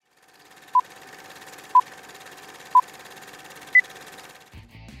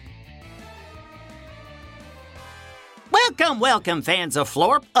Welcome, fans of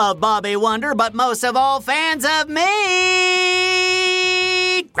Florp, of Bobby Wonder, but most of all, fans of me,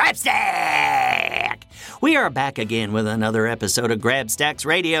 Grabstack! We are back again with another episode of Grabstack's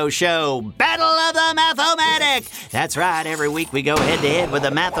radio show, Battle of the Math-O-Matic. That's right, every week we go head-to-head with the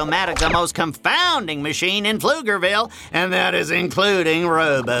Math-O-Matic, the most confounding machine in Pflugerville, and that is including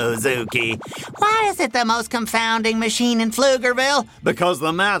Robozuki. Why is it the most confounding machine in Pflugerville? Because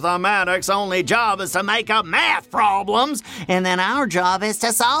the Math-O-Matic's only job is to make up math problems, and then our job is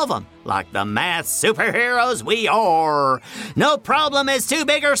to solve them. Like the math superheroes we are. No problem is too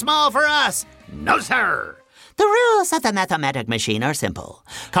big or small for us. No, sir. The rules of the Math-O-Matic machine are simple.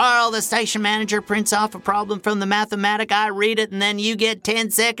 Carl, the station manager, prints off a problem from the Math-O-Matic. I read it, and then you get 10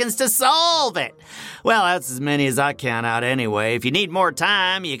 seconds to solve it. Well, that's as many as I count out anyway. If you need more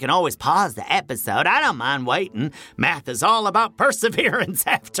time, you can always pause the episode. I don't mind waiting. Math is all about perseverance,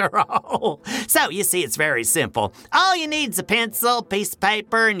 after all. So, you see, it's very simple. All you need is a pencil, piece of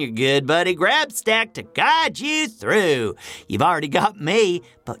paper, and your good buddy Grabstack to guide you through. You've already got me,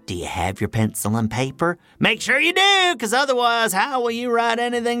 but do you have your pencil and paper? Make sure you do, because otherwise, how will you write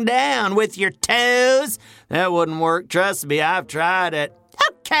anything down? With your toes? That wouldn't work. Trust me, I've tried it.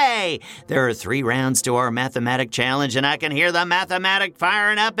 Okay, there are 3 rounds to our Math-O-Matic challenge, and I can hear the Math-O-Matic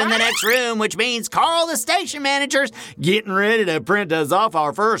firing up in the next room, which means Carl, the station manager's getting ready to print us off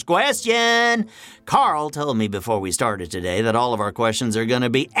our first question. Carl told me before we started today that all of our questions are going to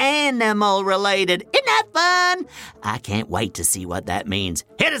be animal-related. Isn't that fun? I can't wait to see what that means.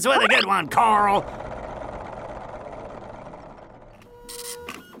 Hit us with a good one, Carl.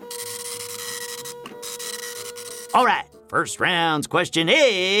 All right. First round's question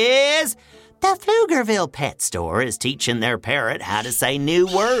is, the Pflugerville pet store is teaching their parrot how to say new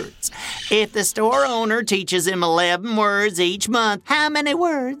words. If the store owner teaches him 11 words each month, how many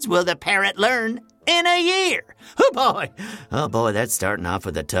words will the parrot learn in a year? Oh boy, that's starting off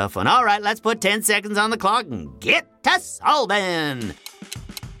with a tough one. All right, let's put 10 seconds on the clock and get to solving.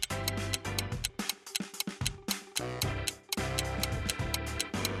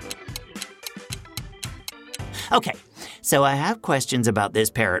 Okay. So I have questions about this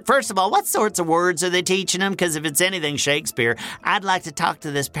parrot. First of all, what sorts of words are they teaching him? Because if it's anything Shakespeare, I'd like to talk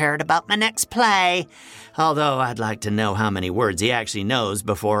to this parrot about my next play. Although I'd like to know how many words he actually knows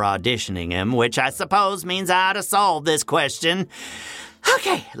before auditioning him, which I suppose means I ought to solve this question.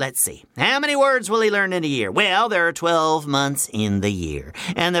 Okay, let's see. How many words will he learn in a year? Well, there are 12 months in the year,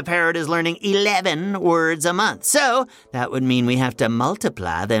 and the parrot is learning 11 words a month. So that would mean we have to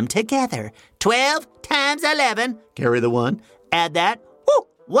multiply them together. 12 times 11, carry the 1, add that,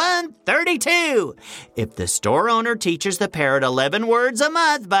 132. If the store owner teaches the parrot 11 words a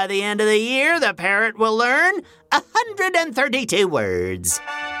month, by the end of the year, the parrot will learn 132 words.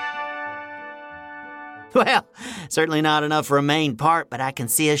 Well, certainly not enough for a main part, but I can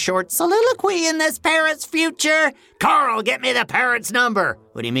see a short soliloquy in this parrot's future. Carl, get me the parrot's number.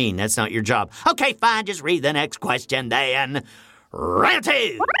 What do you mean? That's not your job. Okay, fine, just read the next question then. Round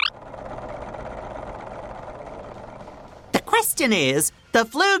 2. The question is, the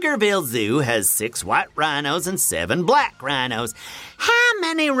Pflugerville Zoo has 6 white rhinos and 7 black rhinos. How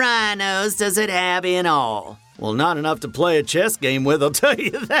many rhinos does it have in all? Well, not enough to play a chess game with, I'll tell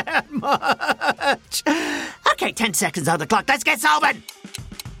you that much. Okay, 10 seconds on the clock. Let's get solving.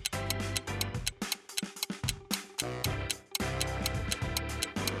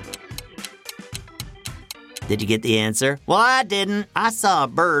 Did you get the answer? Well, I didn't. I saw a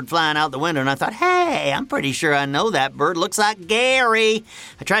bird flying out the window, and I thought, hey, I'm pretty sure I know that bird. Looks like Gary.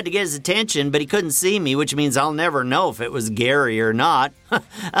 I tried to get his attention, but he couldn't see me, which means I'll never know if it was Gary or not.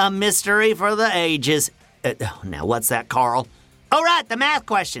 A mystery for the ages. Now, what's that, Carl? All right, the math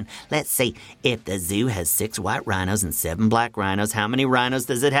question. Let's see. If the zoo has 6 white rhinos and 7 black rhinos, how many rhinos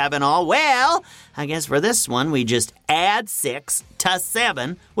does it have in all? Well, I guess for this one, we just add 6 to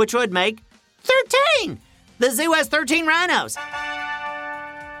 7, which would make 13. The zoo has 13 rhinos.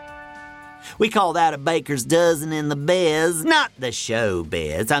 We call that a baker's dozen in the biz, not the show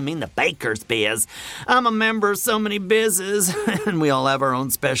biz. I mean the baker's biz. I'm a member of so many bizes, and we all have our own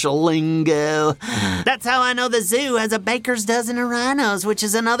special lingo. That's how I know the zoo has a baker's dozen of rhinos, which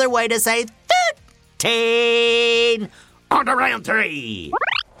is another way to say 13. On to round 3.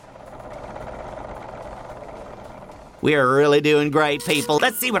 We are really doing great, people.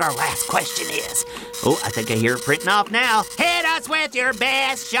 Let's see what our last question is. Oh, I think I hear it printing off now. Hit us with your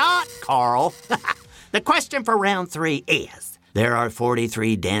best shot, Carl. The question for round 3 is, there are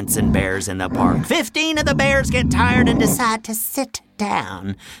 43 dancing bears in the park. 15 of the bears get tired and decide to sit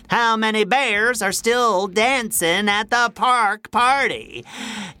down. How many bears are still dancing at the park party?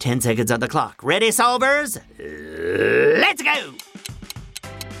 10 seconds on the clock. Ready, solvers? Let's go!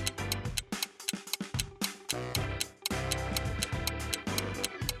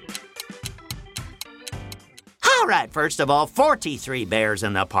 All right, first of all, 43 bears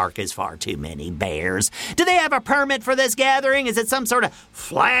in the park is far too many bears. Do they have a permit for this gathering? Is it some sort of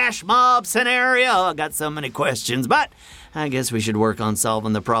flash mob scenario? Oh, I got so many questions, but I guess we should work on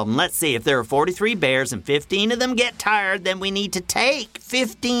solving the problem. Let's see, if there are 43 bears and 15 of them get tired, then we need to take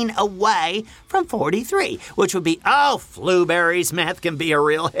 15 away from 43, which would be, Flueberry's math can be a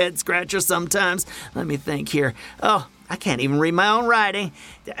real head scratcher sometimes. Let me think here. I can't even read my own writing.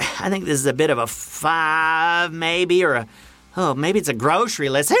 I think this is a bit of a 5, maybe, or maybe it's a grocery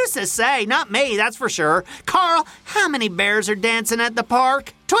list. Who's to say? Not me, that's for sure. Carl, how many bears are dancing at the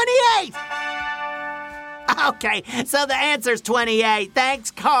park? 28! Okay, so the answer's 28.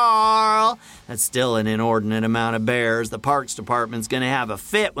 Thanks, Carl. That's still an inordinate amount of bears. The Parks Department's going to have a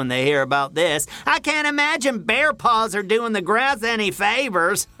fit when they hear about this. I can't imagine Bear Paws are doing the grass any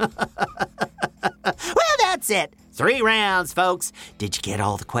favors. Well, that's it. 3 rounds, folks. Did you get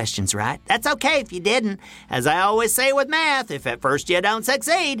all the questions right? That's okay if you didn't. As I always say with math, if at first you don't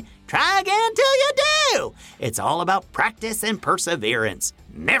succeed, try again till you do. It's all about practice and perseverance.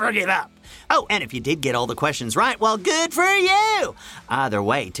 Never give up. Oh, and if you did get all the questions right, well, good for you. Either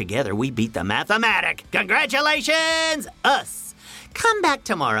way, together we beat the Math-O-Matic. Congratulations, us. Come back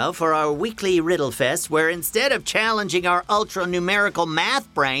tomorrow for our weekly Riddle Fest, where instead of challenging our ultra-numerical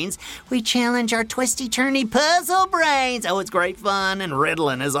math brains, we challenge our twisty-turny puzzle brains. Oh, it's great fun, and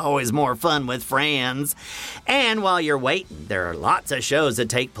riddling is always more fun with friends. And while you're waiting, there are lots of shows that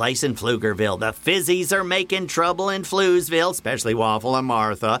take place in Pflugerville. The Fizzies are making trouble in Floozeville, especially Waffle and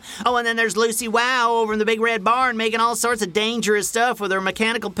Martha. Oh, and then there's Lucy Wow over in the Big Red Barn making all sorts of dangerous stuff with her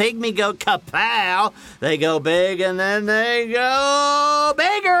mechanical pygmy goat kapow. They go big and then they go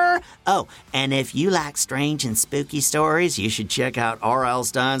bigger. Oh, and if you like strange and spooky stories, you should check out R.L.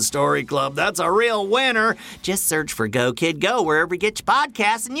 Stein's Story Club. That's a real winner. Just search for Go Kid Go wherever you get your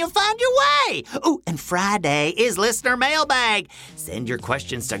podcasts and you'll find your way. Oh, and Friday is Listener Mailbag. Send your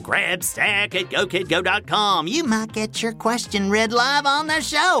questions to grabstack@gokidgo.com. You might get your question read live on the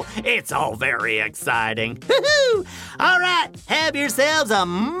show. It's all very exciting. Woo-hoo! All right, have yourselves a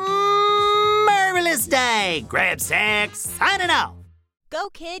marvelous day. Grabstack signing off. Go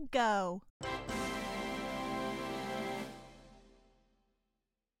Kid Go.